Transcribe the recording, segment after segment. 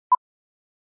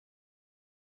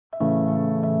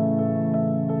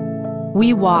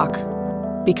We walk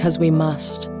because we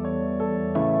must.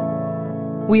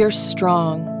 We are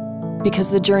strong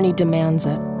because the journey demands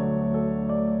it.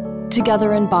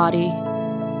 Together in body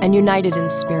and united in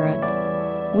spirit,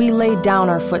 we lay down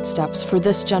our footsteps for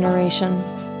this generation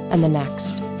and the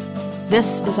next.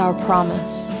 This is our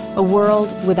promise, a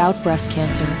world without breast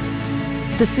cancer.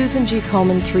 The Susan G.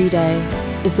 Komen 3-Day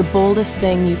is the boldest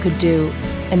thing you could do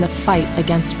in the fight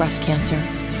against breast cancer.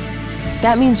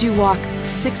 That means you walk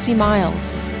 60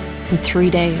 miles in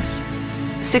 3 days.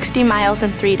 60 miles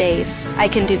in 3 days. I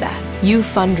can do that. You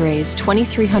fundraise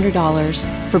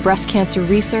 $2,300 for breast cancer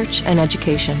research and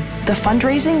education. The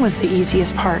fundraising was the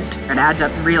easiest part. It adds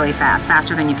up really fast,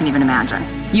 faster than you can even imagine.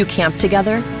 You camp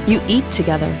together, you eat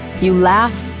together, you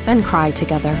laugh and cry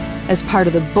together as part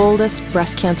of the boldest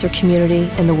breast cancer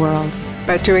community in the world.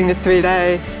 By doing the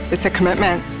 3-day, it's a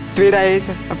commitment. 3 days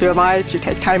of your life, you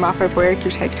take time off of work, you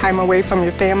take time away from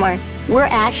your family. We're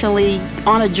actually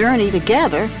on a journey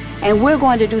together, and we're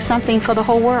going to do something for the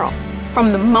whole world.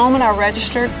 From the moment I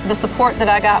registered, the support that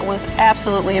I got was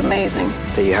absolutely amazing.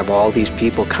 That you have all these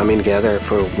people coming together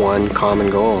for one common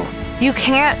goal. You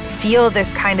can't feel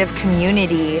this kind of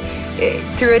community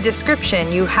through a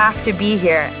description. You have to be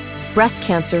here. Breast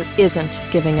cancer isn't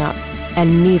giving up,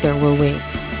 and neither will we.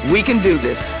 We can do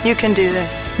this. You can do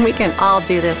this. We can all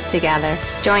do this together.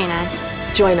 Join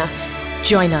us. Join us.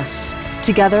 Join us.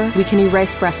 Together, we can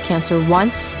erase breast cancer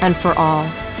once and for all,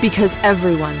 because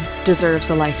everyone deserves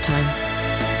a lifetime.